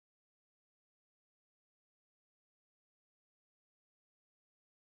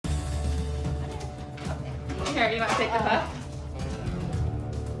Here, you want to take the pup?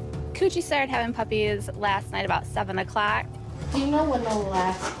 Coochie started having puppies last night about 7 o'clock. Do you know when the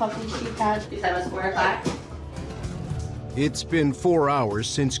last puppy she had? You said it was 4 o'clock? It's been 4 hours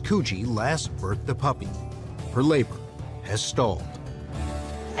since Coochie last birthed the puppy. Her labor has stalled.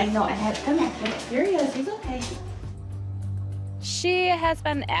 I know, I had, come here, here he is, he's okay. She has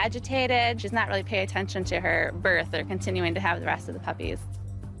been agitated. She's not really paying attention to her birth or continuing to have the rest of the puppies.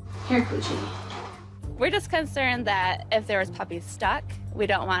 Here, Coochie. We're just concerned that if there was puppies stuck, we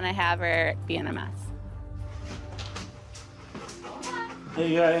don't want to have her be in a mess.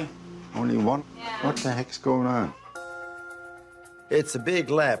 Hey, guy. Only one? Yeah. What the heck's going on? It's a big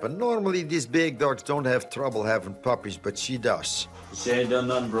lab, and normally these big dogs don't have trouble having puppies, but she does. She ain't done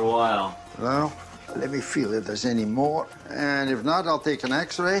nothing for a while. Well, let me feel if there's any more. And if not, I'll take an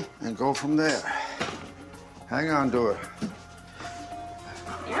x-ray and go from there. Hang on to her.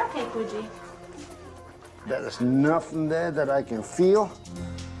 You're okay, Coochie. There's nothing there that I can feel.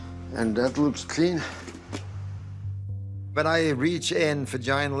 And that looks clean. When I reach in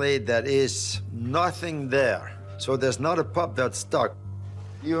vaginally, there is nothing there. So there's not a pup that's stuck.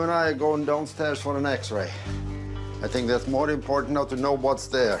 You and I are going downstairs for an x-ray. I think that's more important now to know what's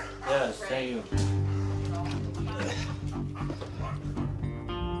there. Yes, thank you.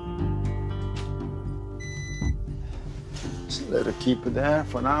 Just let her keep it there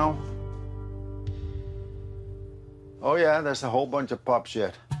for now. Oh yeah, there's a whole bunch of pups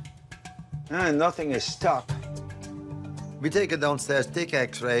yet. And nothing is stuck. We take it downstairs, take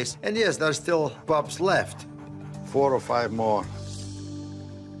x-rays, and yes, there's still pups left. 4 or 5 more.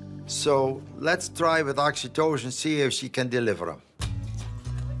 So let's try with oxytocin, see if she can deliver them.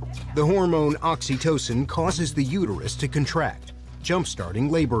 The hormone oxytocin causes the uterus to contract, jump-starting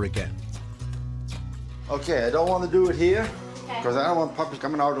labor again. Okay, I don't want to do it here, because I don't want puppies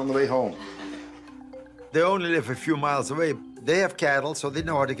coming out on the way home. They only live a few miles away. They have cattle, so they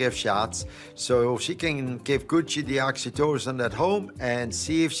know how to give shots. So she can give Gucci the oxytocin at home and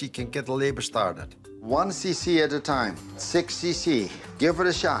see if she can get the labor started. 1 cc at a time, 6 cc. Give her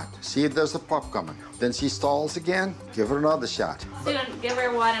a shot, see if there's a pup coming. Then she stalls again, give her another shot. Soon, give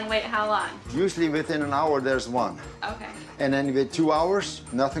her one and wait how long? Usually within an hour, there's one. Okay. And then with 2 hours,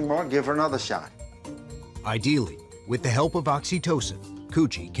 nothing more, give her another shot. Ideally, with the help of oxytocin,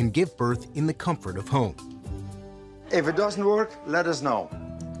 Coochie can give birth in the comfort of home. If it doesn't work, let us know.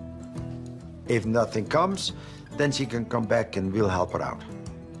 If nothing comes, then she can come back and we'll help her out.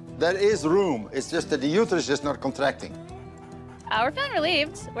 There is room, it's just that the uterus is not contracting. We're feeling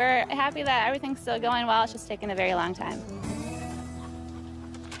relieved. We're happy that everything's still going well. It's just taking a very long time.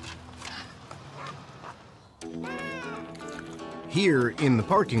 Here in the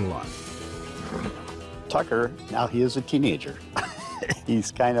parking lot, Tucker, now he is a teenager.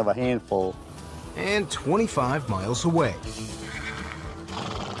 He's kind of a handful. and 25 miles away.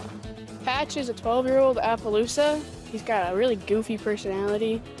 Patch is a 12-year-old Appaloosa. He's got a really goofy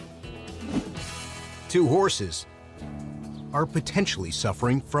personality. 2 horses are potentially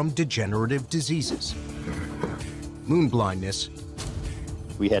suffering from degenerative diseases. Moon blindness.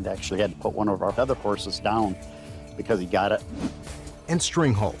 We had to put one of our other horses down because he got it. And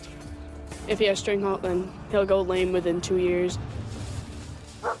string halt. If he has string halt, then he'll go lame within 2 years.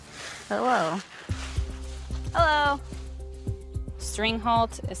 Hello. Hello. String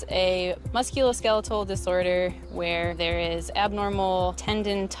halt is a musculoskeletal disorder where there is abnormal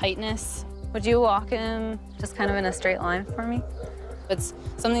tendon tightness. Would you walk him just kind of in a straight line for me? It's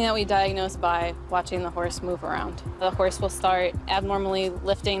something that we diagnose by watching the horse move around. The horse will start abnormally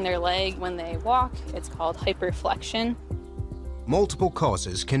lifting their leg when they walk. It's called hyperflexion. Multiple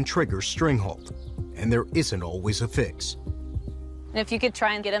causes can trigger string halt, and there isn't always a fix. And if you could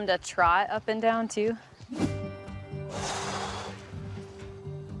try and get him to trot up and down too.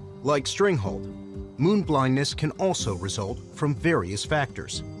 Like string halt, moon blindness can also result from various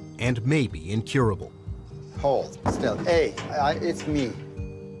factors and may be incurable. Hold, still. Hey, it's me.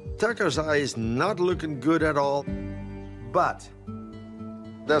 Tucker's eye is not looking good at all, but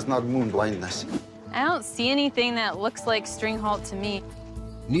That's not moon blindness. I don't see anything that looks like string halt to me.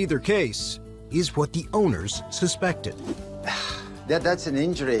 Neither case is what the owners suspected. That's an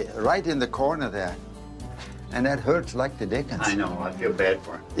injury right in the corner there. And that hurts like the dickens. I know, I feel bad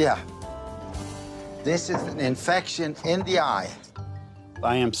for him. Yeah. This is an infection in the eye.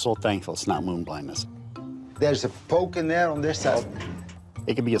 I am so thankful it's not moon blindness. There's a poke in there on this side.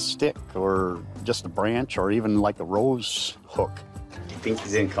 It could be a stick or just a branch or even like a rose hook. Do you think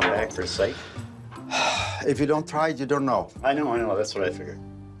he's gonna come back for sight? If you don't try it, you don't know. I know, that's what I figured.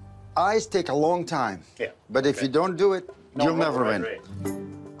 Eyes take a long time. Yeah. But if you don't do it, you'll never win. Right.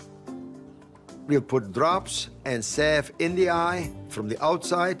 we'll put drops and salve in the eye from the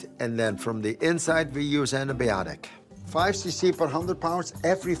outside, and then from the inside we use antibiotic. 5 cc per 100 pounds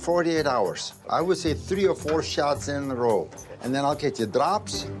every 48 hours. I would say 3 or 4 shots in a row. And then I'll get you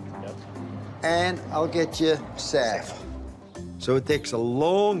drops, and I'll get you salve. So it takes a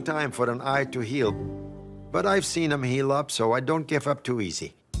long time for an eye to heal. But I've seen them heal up, so I don't give up too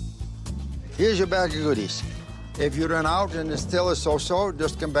easy. Here's your bag of goodies. If you run out and it still is so-so,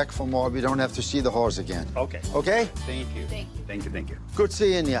 just come back for more. We don't have to see the horse again. Okay. Okay? Thank you. Thank you. Good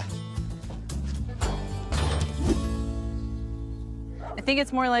seeing you. I think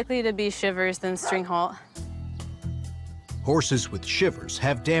it's more likely to be Shivers than string halt. Horses with Shivers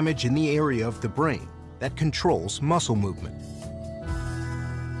have damage in the area of the brain that controls muscle movement.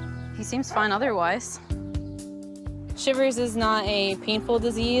 He seems fine otherwise. Shivers is not a painful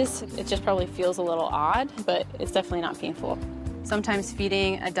disease. It just probably feels a little odd, but it's definitely not painful. Sometimes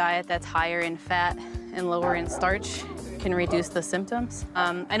feeding a diet that's higher in fat and lower in starch can reduce the symptoms.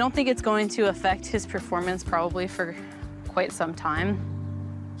 I don't think it's going to affect his performance probably for quite some time.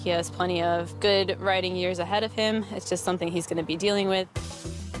 He has plenty of good riding years ahead of him. It's just something he's going to be dealing with.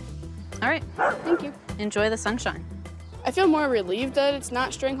 All right, thank you. Enjoy the sunshine. I feel more relieved that it's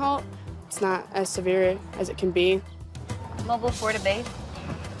not string halt. It's not as severe as it can be. Mobile 4 to base.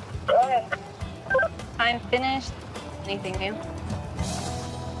 Go ahead. Time finished. Anything new?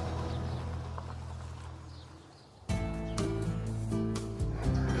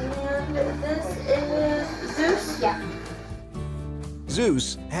 And this is Zeus? Yeah.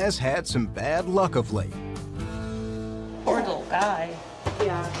 Zeus has had some bad luck of late. Poor little guy.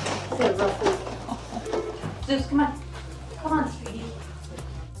 Yeah. It's a rough week. Zeus, come on. Come on, sweetie.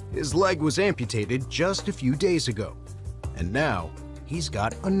 His leg was amputated just a few days ago, and now he's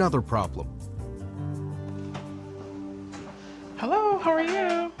got another problem. Hello, how are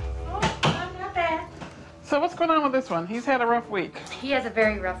you? Oh, I'm not bad. So what's going on with this one? He's had a rough week. He has a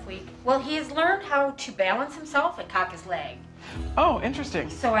very rough week. Well, he has learned how to balance himself and cock his leg. Oh, interesting.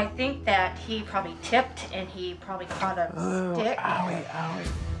 So I think that he probably tipped and he probably caught a stick. Owie, owie.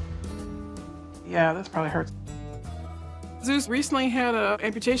 Yeah, this probably hurts. Zeus recently had an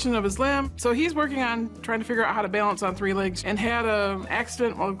amputation of his limb, so he's working on trying to figure out how to balance on 3 legs, and had an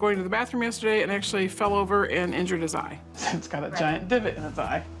accident while going to the bathroom yesterday and actually fell over and injured his eye. It's got a giant divot in its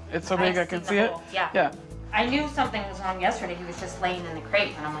eye. It's so big I can see it. Yeah. Yeah. I knew something was wrong yesterday. He was just laying in the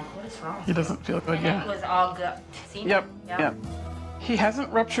crate, and I'm like, what is wrong? He doesn't feel good And yet. it was all good. See? Yep. He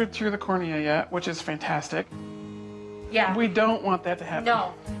hasn't ruptured through the cornea yet, which is fantastic. Yeah. We don't want that to happen.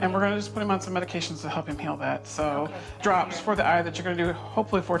 No. And we're going to just put him on some medications to help him heal that. So Okay. drops for the eye that you're going to do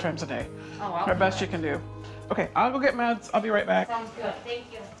hopefully 4 times a day. Oh, wow. Our best you can do. Okay, I'll go get meds. I'll be right back. Sounds good.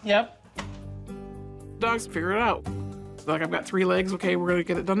 Thank you. Yep. Dogs figure it out. Like, I've got 3 legs. Okay, we're going to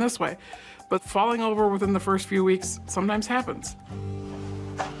get it done this way. But falling over within the first few weeks sometimes happens.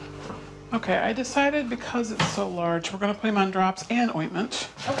 Okay, I decided because it's so large, we're going to put him on drops and ointment.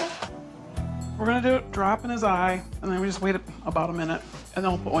 Okay. We're gonna do a drop in his eye, and then we just wait about a minute, and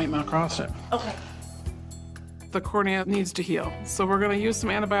then we'll put ointment across it. Okay. The cornea needs to heal, so we're gonna use some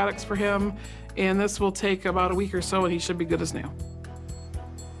antibiotics for him, and this will take about a week or so, and he should be good as new.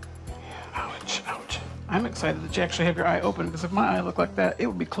 Ouch, ouch. I'm excited that you actually have your eye open, because if my eye looked like that, it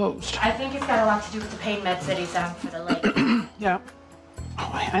would be closed. I think it's got a lot to do with the pain meds that he's on for the leg. Yeah.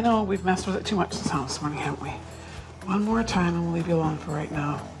 Oh, I know we've messed with it too much this morning, haven't we? One more time, and we'll leave you alone for right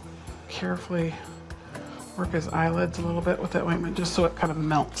now. Carefully work his eyelids a little bit with that ointment, just so it kind of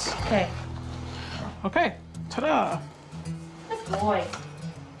melts. Okay. Okay, ta-da. Good boy.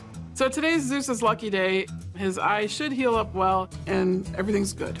 So today's Zeus's lucky day. His eye should heal up well, and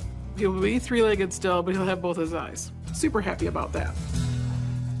everything's good. He will be 3-legged still, but he'll have both his eyes. Super happy about that.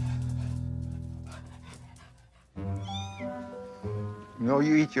 No,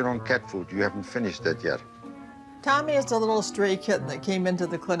 you eat your own cat food. You haven't finished that yet. Tommy is a little stray kitten that came into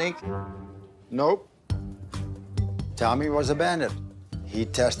the clinic. Nope. Tommy was abandoned. He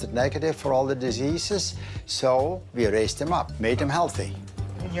tested negative for all the diseases, so we raised him up, made him healthy.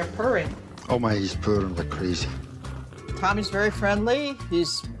 And you're purring. Oh my, he's purring like crazy. Tommy's very friendly.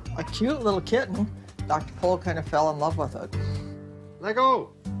 He's a cute little kitten. Dr. Pohl kind of fell in love with it. Let go.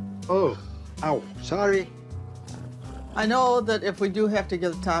 Oh, ow, sorry. I know that if we do have to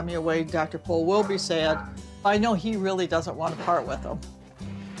give Tommy away, Dr. Pohl will be sad. I know he really doesn't want to part with him.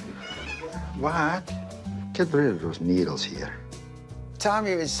 What? Get rid of those needles here.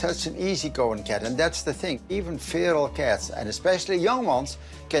 Tommy is such an easygoing cat, and that's the thing. Even feral cats, and especially young ones,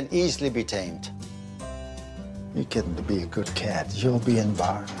 can easily be tamed. You're getting to be a good cat. You'll be in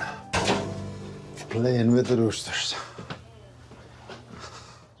barn, playing with the roosters.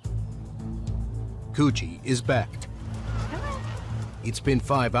 Coochie is back. It's been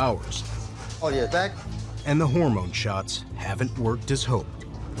 5 hours. Oh, yeah, back? And the hormone shots haven't worked as hoped.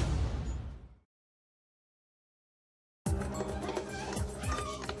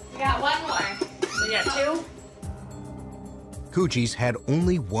 We got one more. We got two. Coochie's had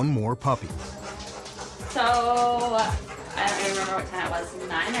only one more puppy. So, I don't even remember what time it was,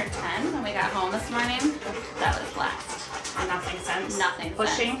 9 or 10 when we got home this morning. That was last. And nothing since? Nothing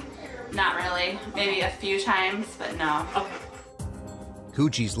Pushing? since. Not really. Maybe a few times, but no. Okay.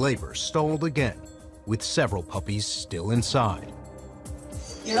 Coochie's labor stalled again, with several puppies still inside.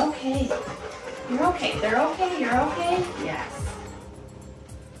 You're okay. You're okay. They're okay. You're okay. Yes.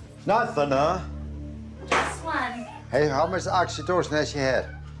 Nothing, huh? Just one. Hey, how much oxytocin has she had?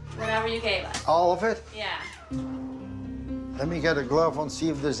 Whatever you gave us. All of it? Yeah. Let me get a glove and see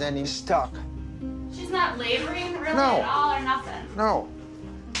if there's any stuck. She's not laboring really No. at all or nothing. No.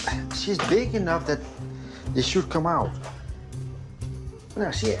 She's big enough that they should come out.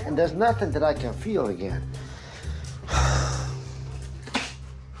 Now, see, and there's nothing that I can feel again.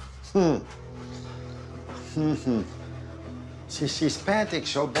 See, she's panting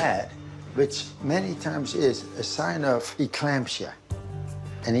so bad, which many times is a sign of eclampsia.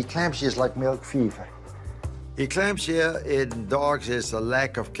 And eclampsia is like milk fever. Eclampsia in dogs is a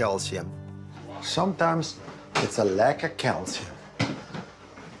lack of calcium. Sometimes it's a lack of calcium.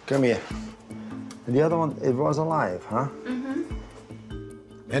 Come here. And the other one, it was alive, huh?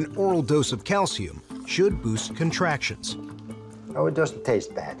 Mm-hmm. An oral dose of calcium should boost contractions. Oh, it doesn't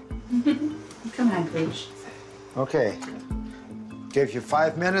taste bad. Come on, please. Okay. Give you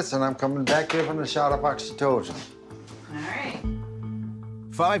 5 minutes and I'm coming back giving a shot of oxytocin. All right.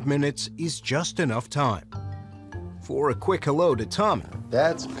 5 minutes is just enough time for a quick hello to Tommy.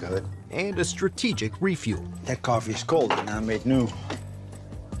 That's good. And a strategic refuel. That coffee's cold and I made new.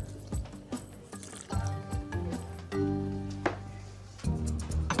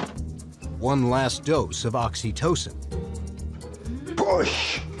 One last dose of oxytocin.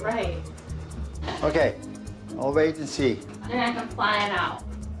 Push! Right. Okay, I'll wait and see. And I come flying out.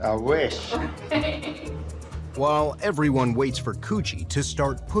 I wish. While everyone waits for Coochie to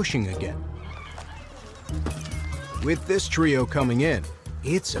start pushing again. With this trio coming in,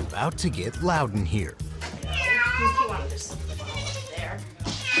 it's about to get loud in here. There.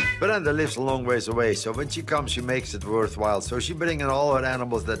 Brenda lives a long ways away, so when she comes, she makes it worthwhile. So she brings in all her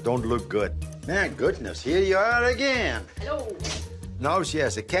animals that don't look good. Man, goodness, here you are again. Hello. Now she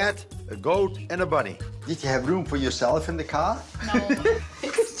has a cat, a goat, and a bunny. Did you have room for yourself in the car? No,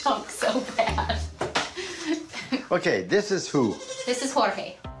 it stunk so bad. Okay, this is who? This is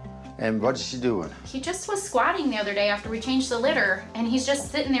Jorge. And what is she doing? He just was squatting the other day after we changed the litter, and he's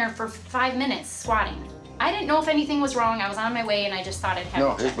just sitting there for 5 minutes squatting. I didn't know if anything was wrong. I was on my way, and I just thought I'd have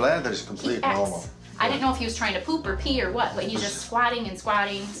No, to his check. bladder is completely normal. I didn't know if he was trying to poop or pee or what, but he's just squatting and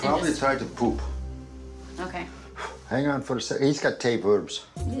squatting. And Probably just... tried to poop. Okay. Hang on for a second. He's got tapeworms.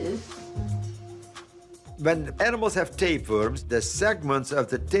 Ew. When animals have tapeworms, the segments of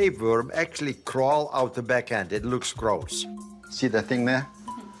the tapeworm actually crawl out the back end. It looks gross. See that thing there?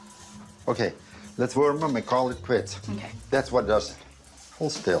 Okay, let's worm them and call it quits. Okay. That's what does it.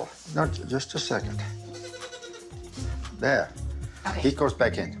 Hold still. No, just a second. There. Okay. He goes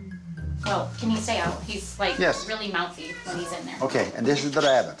back in. Well, can he stay out? He's like Yes. really mouthy when he's in there. Okay, and this is the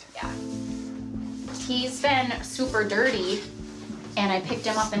rabbit. Yeah. He's been super dirty, and I picked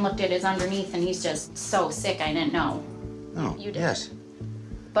him up and looked at his underneath, and he's just so sick I didn't know. Oh, You did. yes.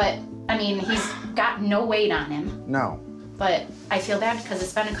 But, I mean, he's got no weight on him, No. but I feel bad because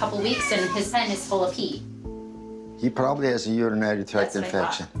it's been a couple weeks and his pen is full of pee. He probably has a urinary tract That's what I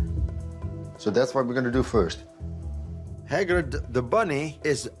infection. So that's what we're going to do first. Hagrid, the bunny,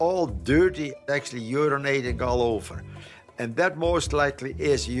 is all dirty, actually urinating all over. And that most likely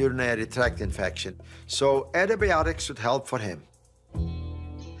is a urinary tract infection. So antibiotics should help for him.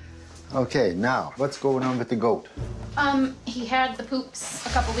 Okay, now, what's going on with the goat? He had the poops a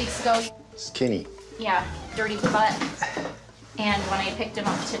couple weeks ago. Skinny. Yeah, dirty butt. And when I picked him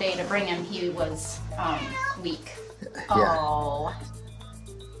up today to bring him, he was, weak. Yeah. Oh,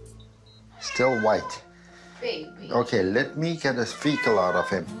 Still white. baby. Okay, let me get a fecal out of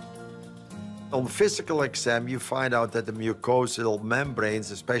him. On physical exam, you find out that the mucosal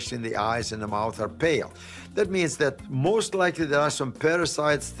membranes, especially in the eyes and the mouth, are pale. That means that most likely there are some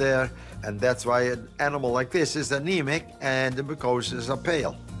parasites there, and that's why an animal like this is anemic and the mucosas are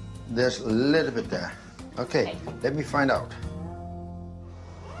pale. There's a little bit there. Okay, let me find out.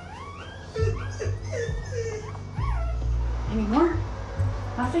 Any more?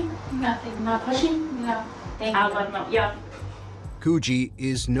 Nothing? Nothing. Not pushing? No. Thank you. I'll let him know. Yeah. Kuji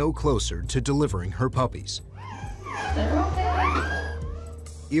is no closer to delivering her puppies. They're okay.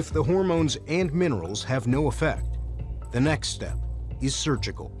 If the hormones and minerals have no effect, the next step is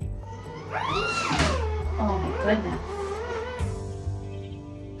surgical. Oh my goodness.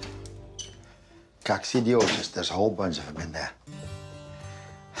 Coccidiosis, there's a whole bunch of them in there.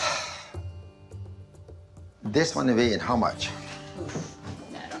 This one weighing how much?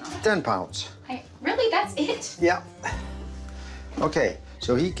 I don't know. 10 pounds. Really, that's it? Yeah. Okay,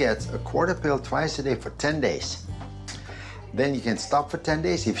 so he gets a quarter pill twice a day for 10 days. Then you can stop for 10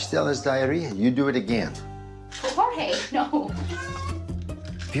 days. If he still has diarrhea, you do it again. Oh, Jorge, no.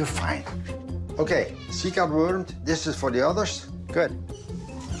 You're fine. Okay, she got wormed. This is for the others. Good.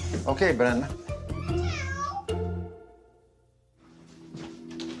 Okay, Brenda.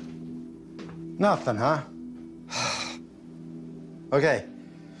 Nothing, huh? Okay,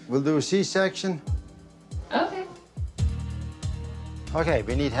 we'll do a C-section. Okay. Okay,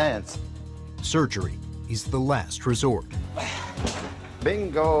 we need hands. Surgery is the last resort.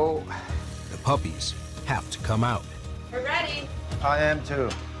 Bingo. The puppies have to come out. We're ready. I am too.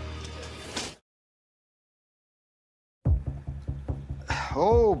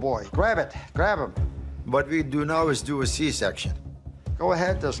 Oh boy, grab it, grab him. What we do now is do a C-section. Go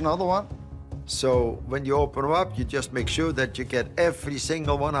ahead, there's another one. So when you open them up, you just make sure that you get every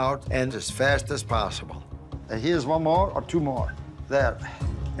single one out and as fast as possible. And here's one more or two more. There.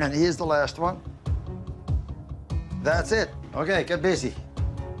 And here's the last one. That's it. Okay, get busy.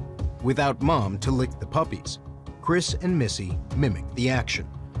 Without Mom to lick the puppies, Chris and Missy mimic the action.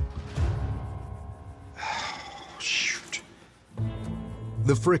 Shoot.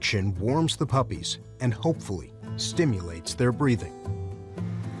 The friction warms the puppies and hopefully stimulates their breathing.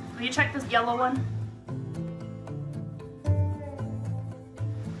 Will you check this yellow one?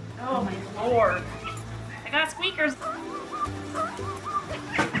 Oh my lord. I got squeakers.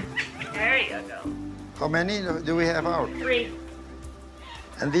 There you go. How many do we have out? 3.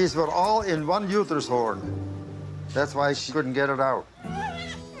 And these were all in one uterus horn. That's why she couldn't get it out.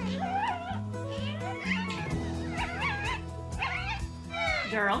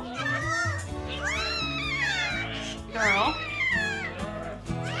 Girl. Girl.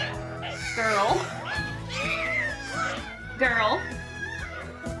 Girl. Girl.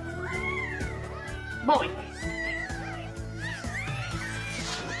 Boy.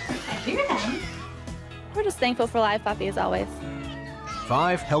 I hear them. We're just thankful for live puppies always.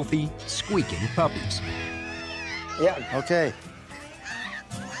 5 healthy, squeaking puppies. Yeah, okay.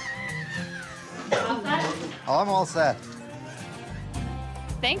 I'm all set.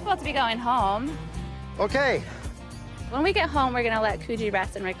 Thankful to be going home. Okay. When we get home, we're gonna let Kuji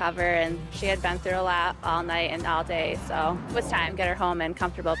rest and recover, and she had been through a lot all night and all day, so it was time to get her home and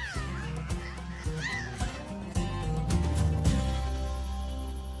comfortable.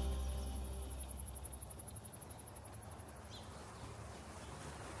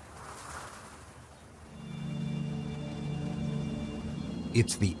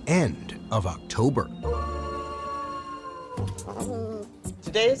 It's the end of October.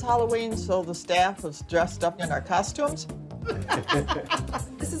 Today is Halloween, so the staff was dressed up in our costumes.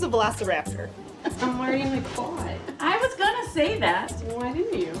 This is a velociraptor. I'm wearing my quad. I was gonna say that. Why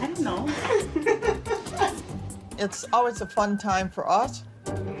didn't you? I don't know. It's always a fun time for us.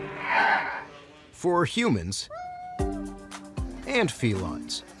 For humans and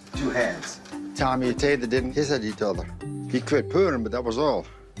felines. 2 hands. Tommy and Tater didn't hiss at each other. He quit purring, but that was all.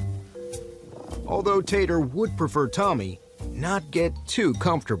 Although Tater would prefer Tommy not get too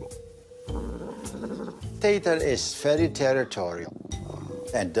comfortable. Tater is very territorial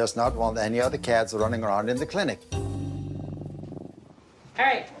and does not want any other cats running around in the clinic. All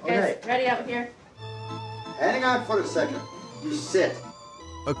right, guys, Okay. ready out here? Hang on for a second. You sit.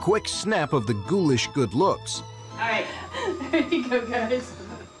 A quick snap of the ghoulish good looks, All right, there you go, guys.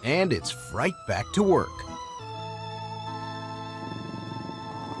 and it's right back to work.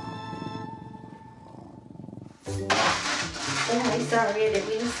 Oh, sorry, I didn't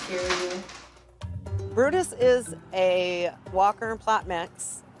mean to scare you. Brutus is a Walker and Plot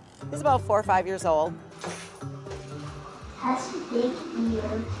mix. He's about 4 or 5 years old. Has a big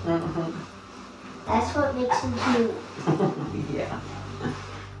ear. That's what makes him cute. Yeah.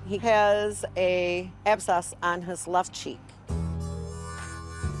 He has a abscess on his left cheek.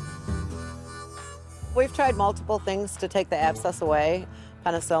 We've tried multiple things to take the abscess away,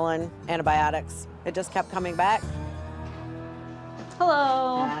 penicillin, antibiotics. It just kept coming back.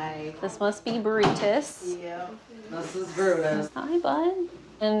 Hello. Hi. This must be Brutus. Yeah. This is Brutus. Hi, bud.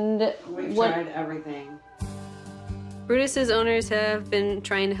 And We've what? tried everything. Brutus's owners have been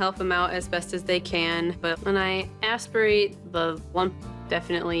trying to help him out as best as they can, but when I aspirate the lump,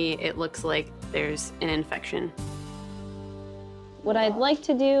 definitely it looks like there's an infection. What I'd like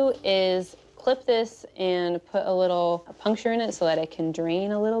to do is clip this and put a little puncture in it so that it can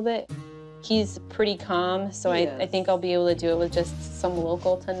drain a little bit. He's pretty calm, so I think I'll be able to do it with just some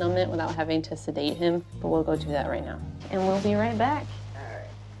local to numb it without having to sedate him, but we'll go do that right now. And we'll be right back. All right.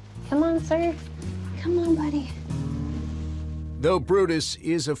 Come on, sir. Come on, buddy. Though Brutus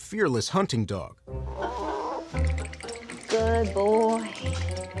is a fearless hunting dog, good boy.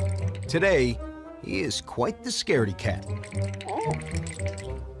 Today, he is quite the scaredy cat.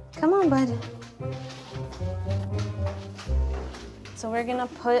 Come on, bud. So we're gonna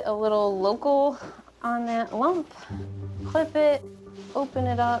put a little local on that lump, clip it, open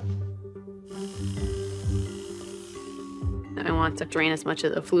it up. I want to drain as much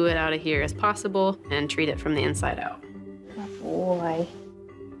of the fluid out of here as possible and treat it from the inside out. Good boy.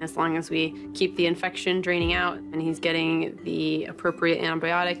 As long as we keep the infection draining out and he's getting the appropriate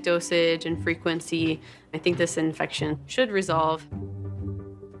antibiotic dosage and frequency, I think this infection should resolve.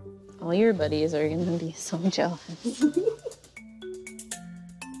 All your buddies are gonna be so jealous.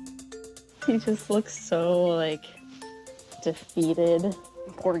 He just looks so, like, defeated.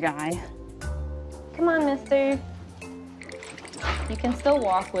 Poor guy. Come on, mister. You can still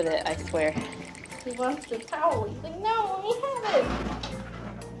walk with it, I swear. He wants the towel. He's like, no, let me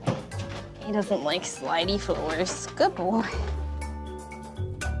have it. He doesn't like slidey floors. Good boy.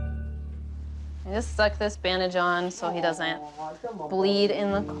 I just stuck this bandage on so he doesn't bleed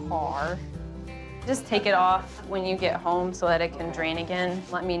in the car. Just take it off when you get home so that it can drain again.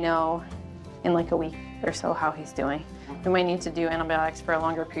 Let me know in like a week or so how he's doing. We might need to do antibiotics for a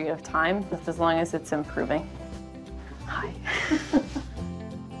longer period of time, just as long as it's improving. Hi.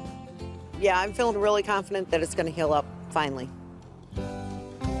 Yeah, I'm feeling really confident that it's going to heal up finally.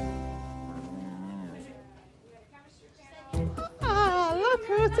 Look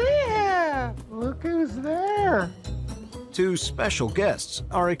who's here! Look who's there! Two special guests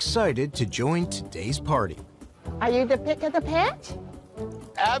are excited to join today's party. Are you the pick of the patch?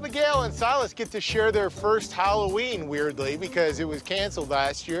 Abigail and Silas get to share their first Halloween, weirdly, because it was canceled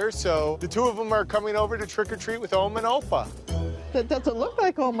last year. So the two of them are coming over to trick-or-treat with Oma and Opa. That doesn't look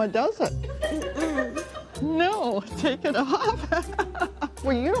like Oma, does it? No, take it off.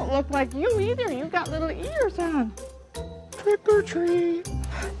 Well, you don't look like you either. You got little ears on. Trick-or-treat.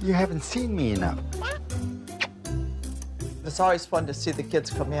 You haven't seen me enough. It's always fun to see the kids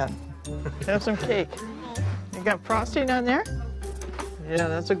come in. Have some cake. You got frosting on there? Yeah,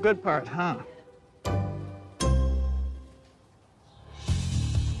 that's a good part, huh?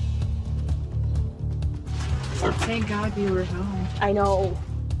 Thank God you were home. I know.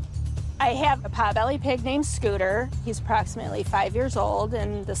 I have a pot-bellied pig named Scooter. He's approximately 5 years old,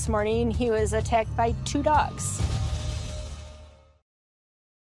 and this morning he was attacked by 2 dogs.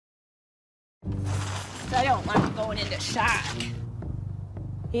 I don't want him going into shock.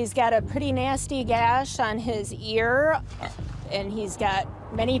 He's got a pretty nasty gash on his ear, and he's got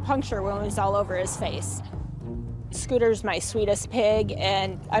many puncture wounds all over his face. Scooter's my sweetest pig,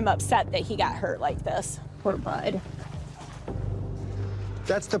 and I'm upset that he got hurt like this. Poor bud.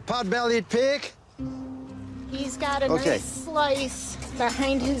 That's the pot-bellied pig? He's got a nice slice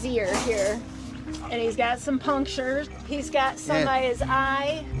behind his ear here, and he's got some punctures. He's got some by his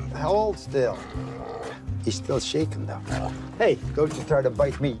eye. Hold still. He's still shaking, though. Hey, don't you try to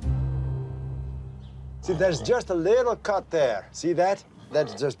bite me. See, there's just a little cut there. See that?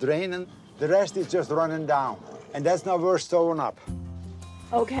 That's just draining. The rest is just running down. And that's not worth sewing up.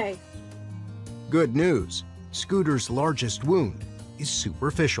 Okay. Good news. Scooter's largest wound is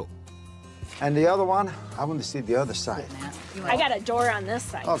superficial. And the other one, I want to see the other side. I got a door on this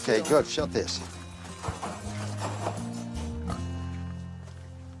side. Okay, good. Shut this.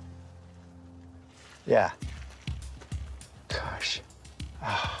 Yeah. Gosh.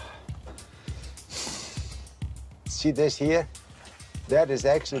 See this here? That is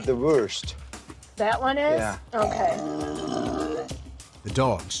actually the worst. That one is? Yeah. Okay. The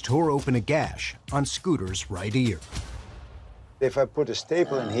dogs tore open a gash on Scooter's right ear. If I put a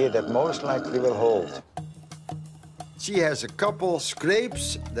staple in here, that most likely will hold. She has a couple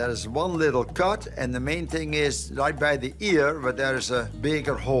scrapes, there is one little cut, and the main thing is right by the ear, but there is a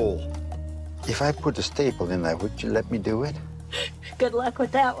bigger hole. If I put a staple in there, would you let me do it? Good luck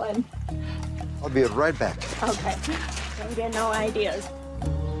with that one. I'll be right back. Okay. Don't get no ideas.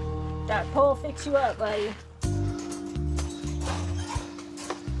 That pole fix you up, buddy.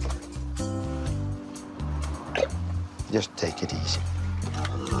 Just take it easy.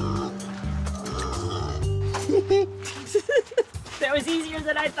 That was easier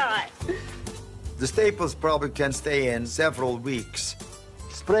than I thought. The staples probably can stay in several weeks.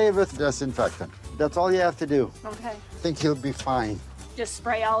 Spray with disinfectant. That's all you have to do. Okay. I think he'll be fine. Just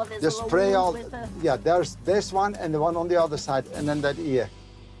spray all of his Just little spray all. wounds with the... Yeah, there's this one and the one on the other side, and then that ear.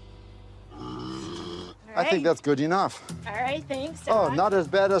 I think that's good enough. All right, thanks. Oh, Doc. not as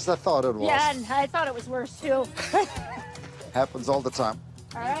bad as I thought it was. Yeah, I thought it was worse too. Happens all the time.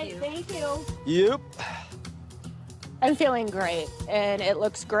 All right, thank you. Yep. I'm feeling great, and it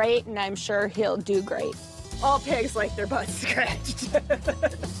looks great, and I'm sure he'll do great. All pigs like their butts scratched.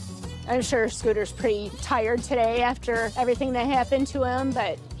 I'm sure Scooter's pretty tired today after everything that happened to him,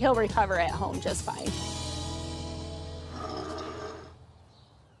 but he'll recover at home just fine.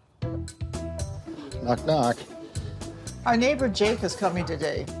 Knock, knock. Our neighbor Jake is coming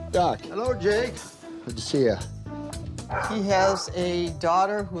today. Doc. Hello, Jake. Good to see you. He has a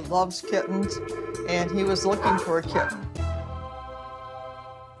daughter who loves kittens, and he was looking for a kitten.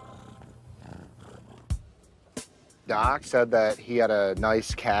 Doc said that he had a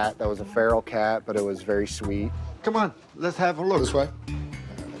nice cat that was a feral cat, but it was very sweet. Come on, let's have a look. This way.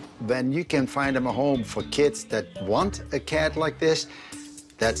 When you can find them a home for kids that want a cat like this,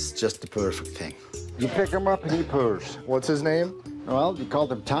 that's just the perfect thing. You pick him up and he purrs. What's his name? Well, you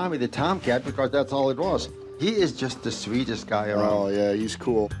called him Tommy the Tomcat because that's all it was. He is just the sweetest guy around. Oh, yeah, he's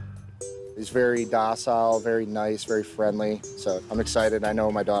cool. He's very docile, very nice, very friendly. So I'm excited. I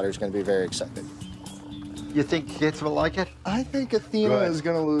know my daughter's going to be very excited. You think kids will like it? I think Athena is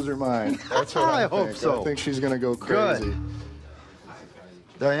going to lose her mind. That's what I hope so. I think she's going to go crazy. Good.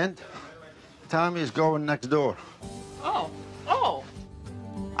 Diane, Tommy is going next door. Oh.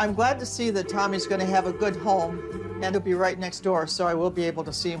 I'm glad to see that Tommy's going to have a good home, and he'll be right next door, so I will be able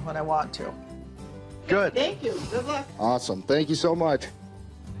to see him when I want to. Good. Thank you. Good luck. Awesome. Thank you so much.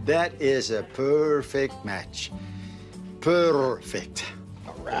 That is a perfect match. Perfect.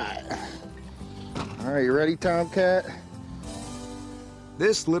 All right. All right, you ready, Tomcat?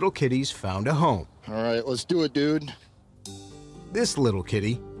 This little kitty's found a home. All right, let's do it, dude. This little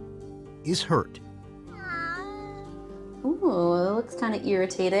kitty is hurt. Ooh, it looks kind of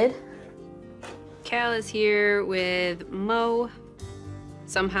irritated. Cal is here with Mo.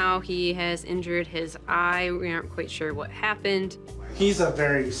 Somehow he has injured his eye. We aren't quite sure what happened. He's a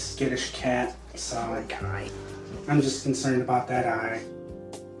very skittish cat, so I'm just concerned about that eye.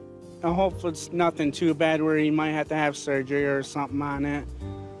 I hope it's nothing too bad where he might have to have surgery or something on it.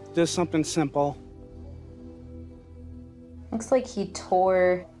 Just something simple. Looks like he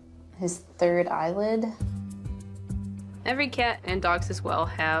tore his third eyelid. Every cat and dogs as well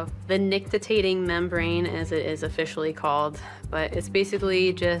have the nictitating membrane, as it is officially called, but it's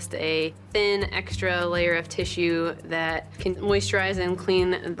basically just a thin extra layer of tissue that can moisturize and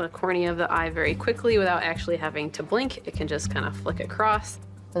clean the cornea of the eye very quickly without actually having to blink. It can just kind of flick across.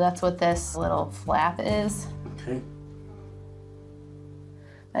 So that's what this little flap is. Okay.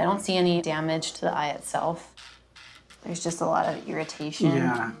 I don't see any damage to the eye itself. There's just a lot of irritation.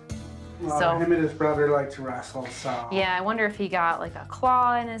 Yeah. Well, So- him and his brother like to wrestle, so. Yeah, I wonder if he got like a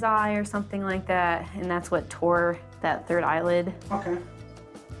claw in his eye or something like that, and that's what tore that third eyelid. Okay.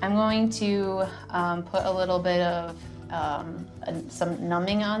 I'm going to put a little bit of some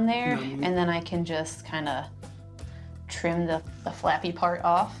numbing on there, and then I can just kind of trim the flappy part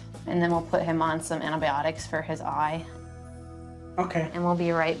off, and then we'll put him on some antibiotics for his eye. Okay. And we'll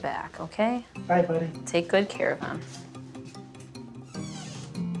be right back, okay? Bye, buddy. Take good care of him.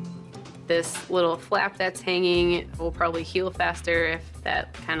 This little flap that's hanging will probably heal faster if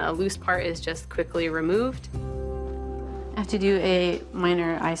that kind of loose part is just quickly removed. I have to do a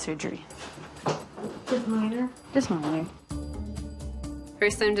minor eye surgery. Just minor? Just minor.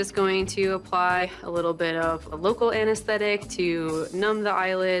 First, I'm just going to apply a little bit of a local anesthetic to numb the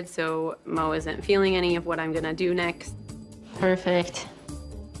eyelid so Mo isn't feeling any of what I'm gonna do next. Perfect.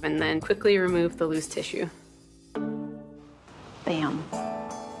 And then quickly remove the loose tissue. Bam.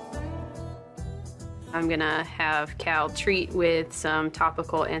 I'm gonna have Cal treat with some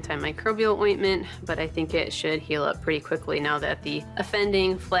topical antimicrobial ointment, but I think it should heal up pretty quickly now that the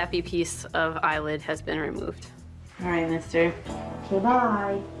offending flappy piece of eyelid has been removed. All right, mister. Okay,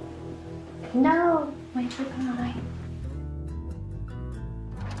 bye. No, wait for bye.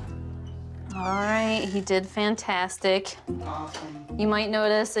 All right, he did fantastic. Awesome. You might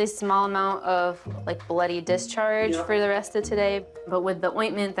notice a small amount of like bloody discharge for the rest of today, but with the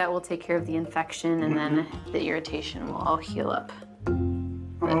ointment that will take care of the infection and then the irritation will all heal up.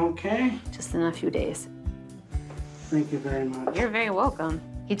 Okay. Just in a few days. Thank you very much. You're very welcome.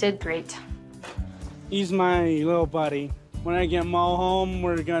 He did great. He's my little buddy. When I get Mo home,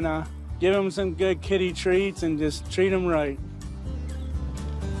 we're gonna Give them some good kitty treats and just treat them right.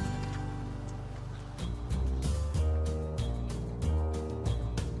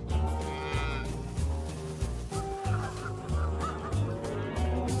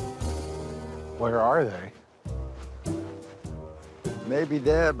 Where are they? Maybe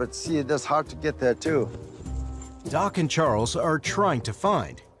there, but see, it's hard to get there too. Doc and Charles are trying to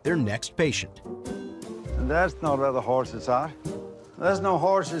find their next patient. And that's not where the horses are. There's no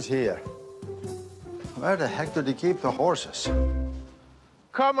horses here. Where the heck do they keep the horses?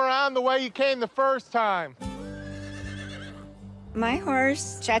 Come around the way you came the first time. My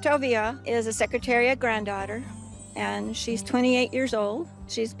horse, Chateauvia, is a Secretariat granddaughter, and she's 28 years old.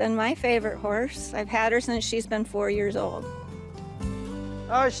 She's been my favorite horse. I've had her since she's been 4 years old.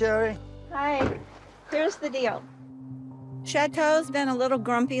 Hi, Sherry. Hi. Here's the deal. Chateau's been a little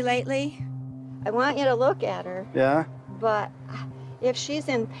grumpy lately. I want you to look at her. Yeah? But if she's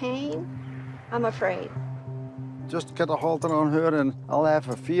in pain, I'm afraid. Just get a halter on her and I'll have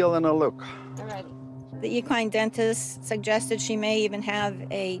a feel and a look. All right. The equine dentist suggested she may even have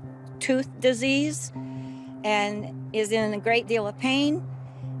a tooth disease and is in a great deal of pain.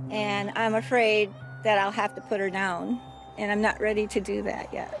 And I'm afraid that I'll have to put her down. And I'm not ready to do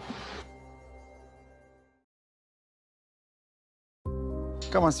that yet.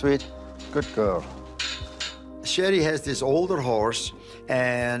 Come on, sweet. Good girl. Sherry has this older horse,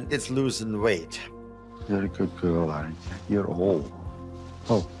 and it's losing weight. You're a good girl, aren't you? You're old.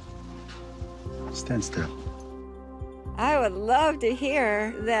 Oh, stand still. I would love to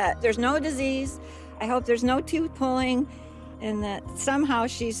hear that there's no disease. I hope there's no tooth pulling, and that somehow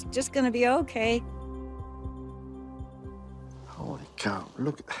she's just going to be okay. Holy cow,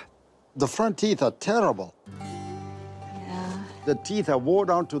 look. The front teeth are terrible. Yeah. The teeth are worn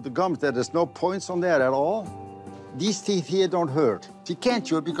down to the gums. There's no points on there at all. These teeth here don't hurt. She can't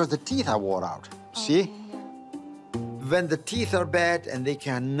chew it because the teeth are worn out. See? When the teeth are bad and they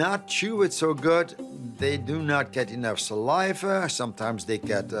cannot chew it so good, they do not get enough saliva. Sometimes they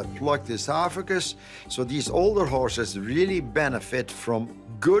get a plugged esophagus. So these older horses really benefit from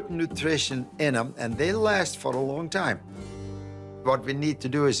good nutrition in them, and they last for a long time. What we need to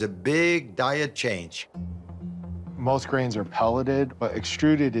do is a big diet change. Most grains are pelleted, but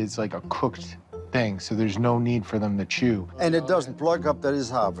extruded is like a cooked thing, so there's no need for them to chew. And it doesn't plug up their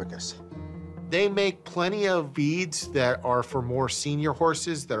esophagus. They make plenty of feeds that are for more senior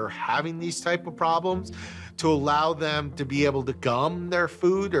horses that are having these type of problems to allow them to be able to gum their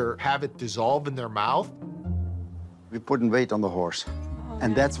food or have it dissolve in their mouth. We're putting weight on the horse.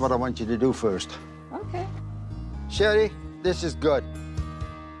 And that's what I want you to do first. Okay. Sherry, this is good.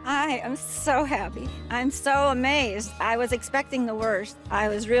 I am so happy. I'm so amazed. I was expecting the worst. I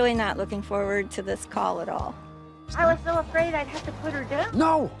was really not looking forward to this call at all. I was so afraid I'd have to put her down.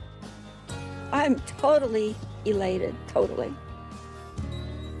 No! I'm totally elated, totally.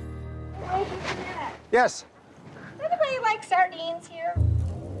 Yes. Does anybody like sardines here?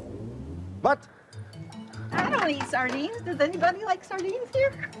 What? I don't eat sardines. Does anybody like sardines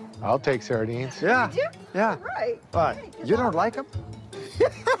here? I'll take sardines. Yeah. Did you? Yeah. Right. What? You don't like them?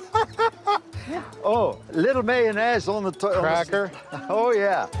 Oh, little mayonnaise on the cracker. Oh,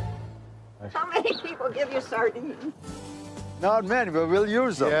 yeah. How many people give you sardines? Not many, but we'll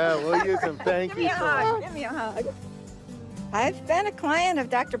use them. Yeah, we'll use them. Thank you so much. Give me a hug. I've been a client of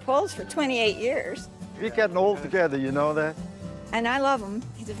Dr. Pohl's for 28 years. We're getting old together, you know that? And I love him.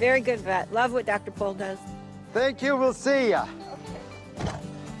 He's a very good vet. Love what Dr. Pohl does. Thank you. We'll see ya.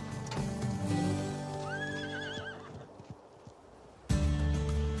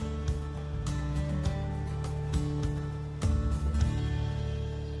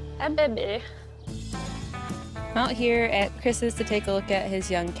 Hi, baby. I'm out here at Chris's to take a look at his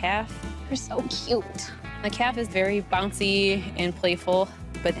young calf. They're so cute. The calf is very bouncy and playful,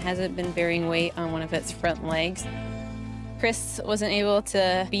 but hasn't been bearing weight on one of its front legs. Chris wasn't able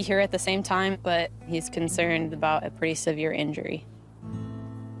to be here at the same time, but he's concerned about a pretty severe injury.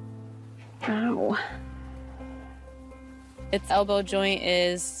 Ow. Its elbow joint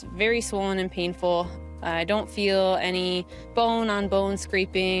is very swollen and painful. I don't feel any bone-on-bone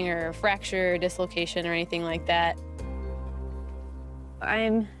scraping or fracture, dislocation, or anything like that.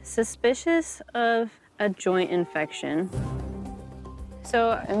 I'm suspicious of a joint infection.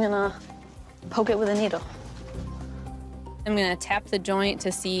 So I'm gonna poke it with a needle. I'm gonna tap the joint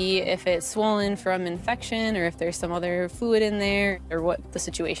to see if it's swollen from infection or if there's some other fluid in there or what the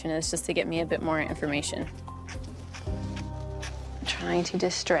situation is, just to get me a bit more information. I'm trying to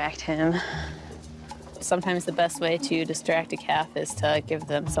distract him. Sometimes the best way to distract a calf is to give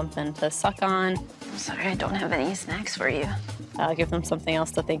them something to suck on. I'm sorry, I don't have any snacks for you. I'll give them something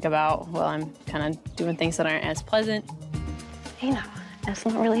else to think about while I'm kind of doing things that aren't as pleasant. Hey, no, that's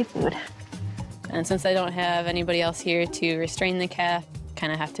not really food. And since I don't have anybody else here to restrain the calf,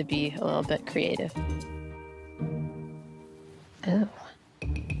 kind of have to be a little bit creative. Ew.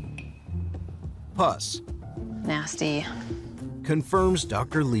 Pus. Nasty. Confirms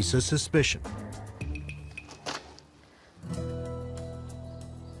Dr. Lisa's suspicion.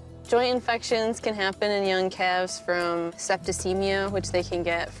 Joint infections can happen in young calves from septicemia, which they can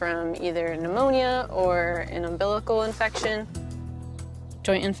get from either pneumonia or an umbilical infection.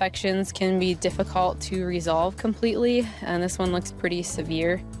 Joint infections can be difficult to resolve completely, and this one looks pretty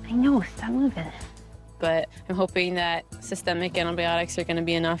severe. I know, stop moving. But I'm hoping that systemic antibiotics are going to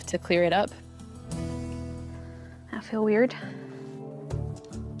be enough to clear it up. I feel weird.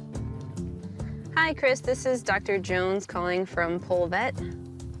 Hi, Chris. This is Dr. Jones calling from Pole Vet.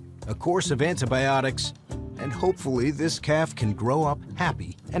 A course of antibiotics, and hopefully this calf can grow up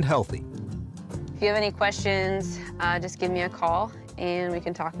happy and healthy. If you have any questions, just give me a call and we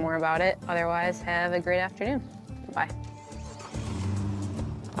can talk more about it. Otherwise, have a great afternoon. Bye.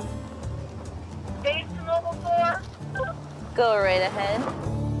 Base to Mobile 4. Go right ahead.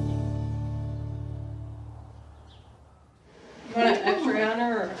 You want an X-ray on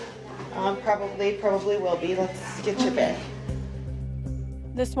her? Probably will be. Let's get you bed.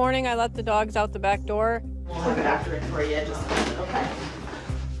 This morning, I let the dogs out the back door. Look after it for you, just okay.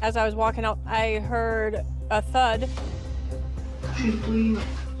 As I was walking out, I heard a thud. She's bleeding.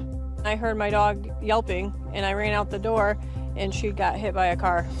 I heard my dog yelping, and I ran out the door, and she got hit by a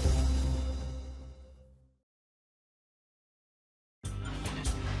car.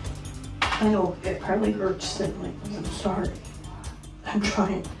 I know it probably hurts sibling. I'm sorry. I'm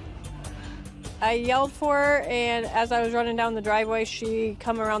trying. I yelled for her, and as I was running down the driveway, she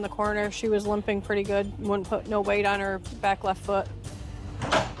come around the corner. She was limping pretty good, wouldn't put no weight on her back left foot.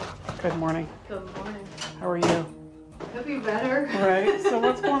 Good morning. Good morning. How are you? Could be better. Right. So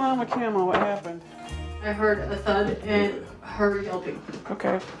what's going on with Camo? What happened? I heard a thud and her yelping.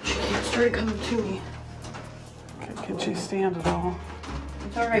 Okay. She started coming to me. Okay. Can she stand at all?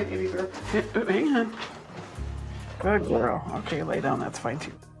 It's all right, baby girl. Hang on. Good girl. Okay, lay down. That's fine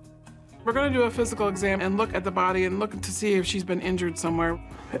too. We're going to do a physical exam and look at the body and look to see if she's been injured somewhere.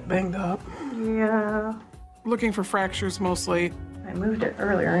 Bit banged up. Yeah. Looking for fractures mostly. I moved it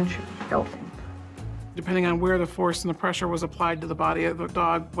earlier and she was yelping. Depending on where the force and the pressure was applied to the body of the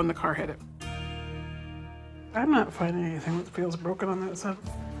dog when the car hit it. I'm not finding anything that feels broken on that side.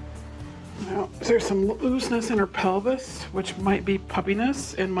 Now, there's some looseness in her pelvis, which might be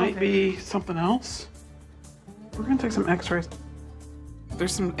puppiness and might be something else. We're going to take some x-rays.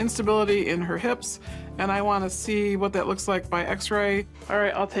 There's some instability in her hips, and I want to see what that looks like by x-ray. All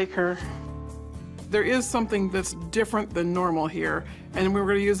right, I'll take her. There is something that's different than normal here, and we're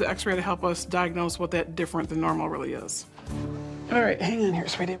going to use the x-ray to help us diagnose what that different than normal really is. All right, hang on here,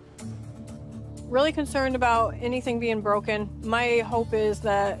 sweetie. Really concerned about anything being broken. My hope is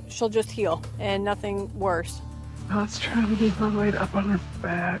that she'll just heal and nothing worse. Let's try to get my weight up on her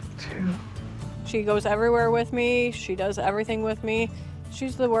back, too. She goes everywhere with me. She does everything with me.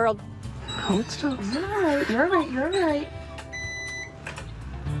 She's the world. Hold still. You're all right. You're all right. You're all right.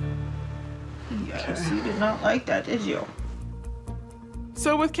 Yes, you did not like that, did you?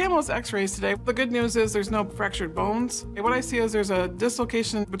 So with Camo's x-rays today, the good news is there's no fractured bones. What I see is there's a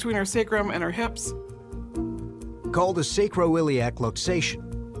dislocation between her sacrum and her hips. Called a sacroiliac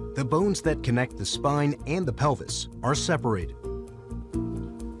luxation, the bones that connect the spine and the pelvis are separated.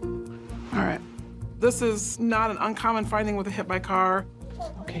 All right. This is not an uncommon finding with a hit by car.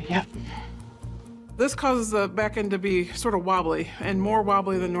 Okay, yeah. This causes the back end to be sort of wobbly, and more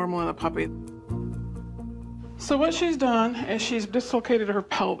wobbly than normal in a puppy. So what she's done is she's dislocated her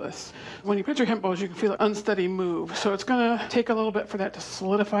pelvis. When you put your hip bones, you can feel an unsteady move. So it's gonna take a little bit for that to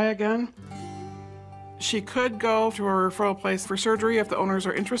solidify again. She could go to her referral place for surgery if the owners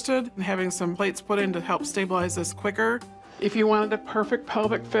are interested in having some plates put in to help stabilize this quicker. If you wanted a perfect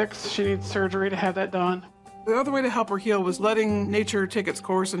pelvic fix, she needs surgery to have that done. The other way to help her heal was letting nature take its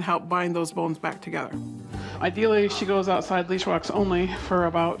course and help bind those bones back together. Ideally, she goes outside leash walks only for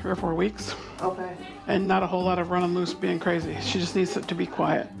about 3 or 4 weeks. Okay. And not a whole lot of running loose being crazy. She just needs it to be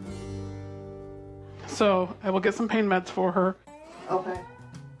quiet. So I will get some pain meds for her. Okay.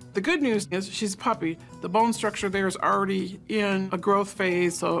 The good news is she's a puppy. The bone structure there is already in a growth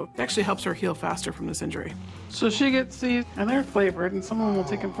phase, so it actually helps her heal faster from this injury. So she gets these, and they're flavored, and someone will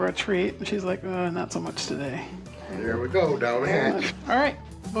take them for a treat, and she's like, not so much today. There we go, down the hatch. All right,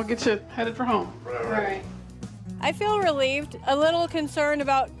 We'll get you headed for home. Right. I feel relieved, a little concerned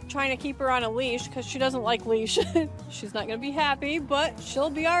about trying to keep her on a leash because she doesn't like leash. She's not going to be happy, but she'll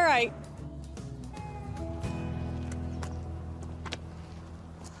be all right.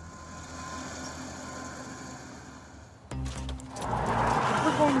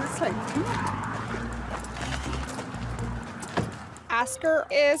 We're going this way. Oscar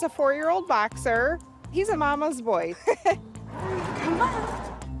is a 4-year-old boxer. He's a mama's boy. Come on.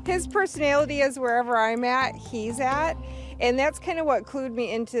 His personality is wherever I'm at, he's at. And that's kind of what clued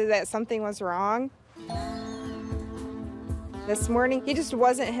me into that something was wrong. This morning, he just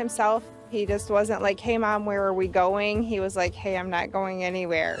wasn't himself. He just wasn't like, hey, Mom, where are we going? He was like, hey, I'm not going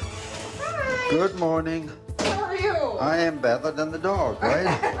anywhere. Hi. Good morning. How are you? I am better than the dog, right?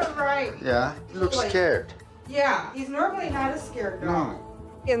 Right. Yeah, he looks scared. Yeah, he's normally not a scared dog. No.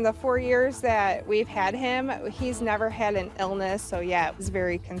 In the 4 years that we've had him, he's never had an illness, so yeah, it was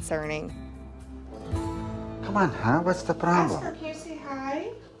very concerning. Come on, huh? What's the problem? Oscar, can you say hi?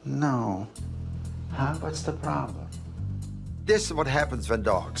 No. Huh? What's the problem? This is what happens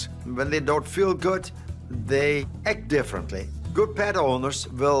when they don't feel good, they act differently. Good pet owners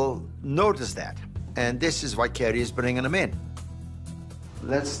will notice that. And this is why Carrie is bringing them in.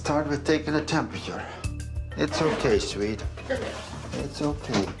 Let's start with taking a temperature. It's okay, sweet. It's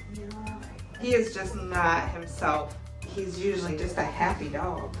okay. He is just not himself. He's usually just a happy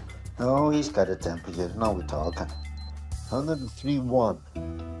dog. Oh, he's got a temperature. Now we're talking. 103.1.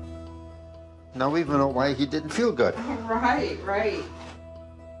 Now we even know why he didn't feel good. Right, right.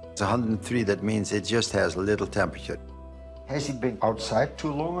 It's 103, that means it just has a little temperature. Has he been outside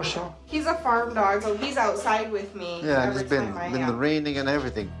too long or so? He's a farm dog, so he's outside with me. Yeah, it's been the raining and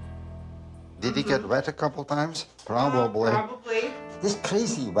everything. Did he get wet a couple times? Probably. Probably. This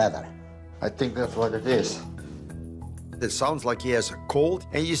crazy weather. I think that's what it is. It sounds like he has a cold,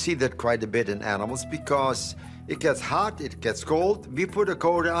 and you see that quite a bit in animals because it gets hot, it gets cold. We put a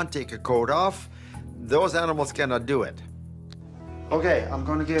coat on, take a coat off. Those animals cannot do it. Okay, I'm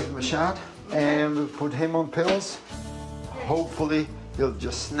gonna give him a shot, and we'll put him on pills. Hopefully, he'll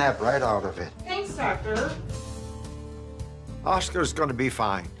just snap right out of it. Thanks, doctor. Oscar's gonna be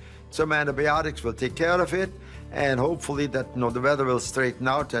fine. Some antibiotics will take care of it, and hopefully that the weather will straighten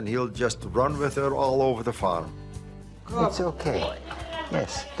out and he'll just run with her all over the farm. It's okay.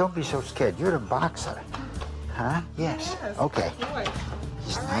 Yes, don't be so scared. You're a boxer. Huh? Yes. Okay.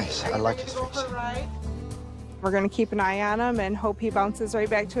 He's nice. I like his face. We're going to keep an eye on him and hope he bounces right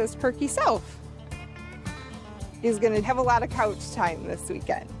back to his perky self. He's going to have a lot of couch time this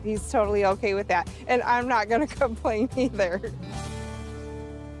weekend. He's totally okay with that. And I'm not going to complain either.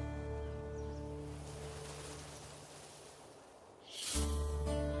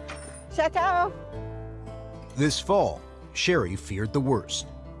 Chateau. This fall, Sherry feared the worst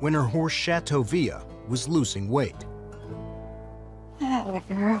when her horse Chateauvia was losing weight. That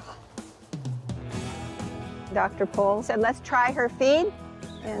girl. Dr. Pohl said, let's try her feed,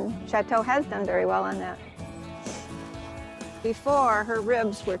 and Chateau has done very well on that. Before, her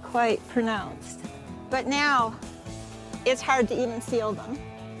ribs were quite pronounced, but now it's hard to even feel them.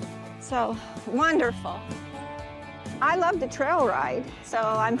 So, wonderful. I love to trail ride, so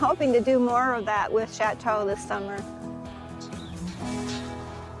I'm hoping to do more of that with Chateau this summer.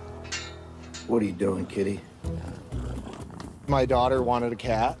 What are you doing, kitty? My daughter wanted a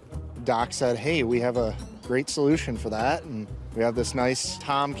cat. Doc said, hey, we have a great solution for that, and we have this nice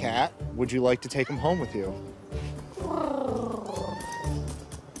tomcat. Would you like to take him home with you?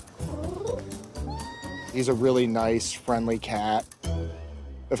 He's a really nice, friendly cat.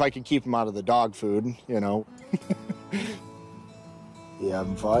 If I could keep him out of the dog food, you know. You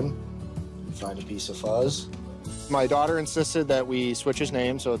having fun? You find a piece of fuzz? My daughter insisted that we switch his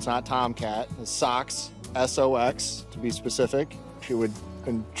name, so it's not Tomcat. It's Sox, S-O-X, to be specific. She would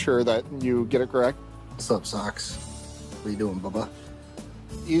ensure that you get it correct. What's up, Sox? What are you doing, Bubba?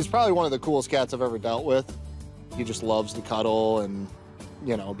 He's probably one of the coolest cats I've ever dealt with. He just loves to cuddle and,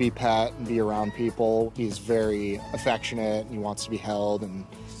 you know, be pet and be around people. He's very affectionate, and he wants to be held and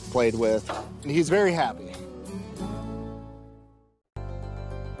played with. And he's very happy.